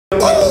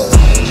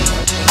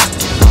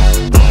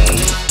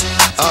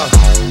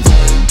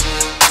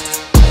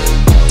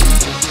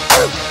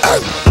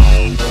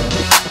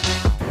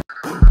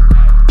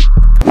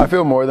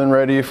feel more than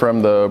ready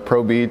from the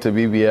ProB to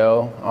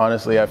BBL.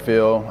 Honestly, I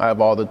feel I have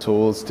all the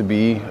tools to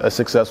be a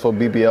successful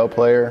BBL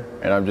player,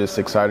 and I'm just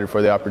excited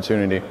for the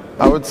opportunity.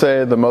 I would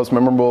say the most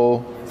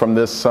memorable from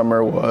this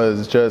summer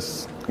was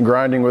just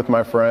grinding with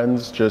my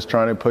friends, just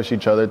trying to push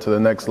each other to the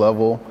next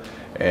level,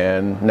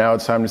 and now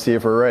it's time to see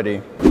if we're ready.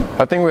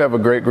 I think we have a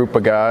great group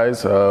of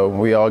guys.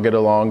 We all get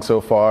along so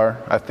far.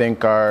 I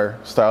think our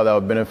style that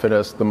would benefit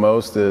us the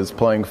most is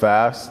playing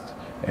fast,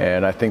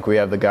 and I think we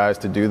have the guys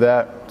to do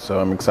that, so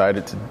I'm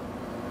excited to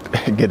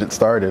get it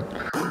started.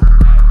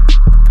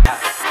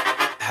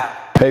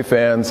 Hey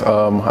fans,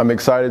 I'm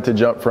excited to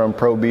jump from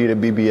ProB to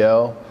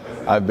BBL.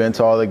 I've been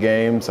to all the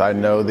games, I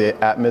know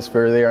the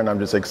atmosphere there, and I'm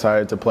just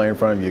excited to play in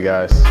front of you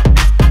guys.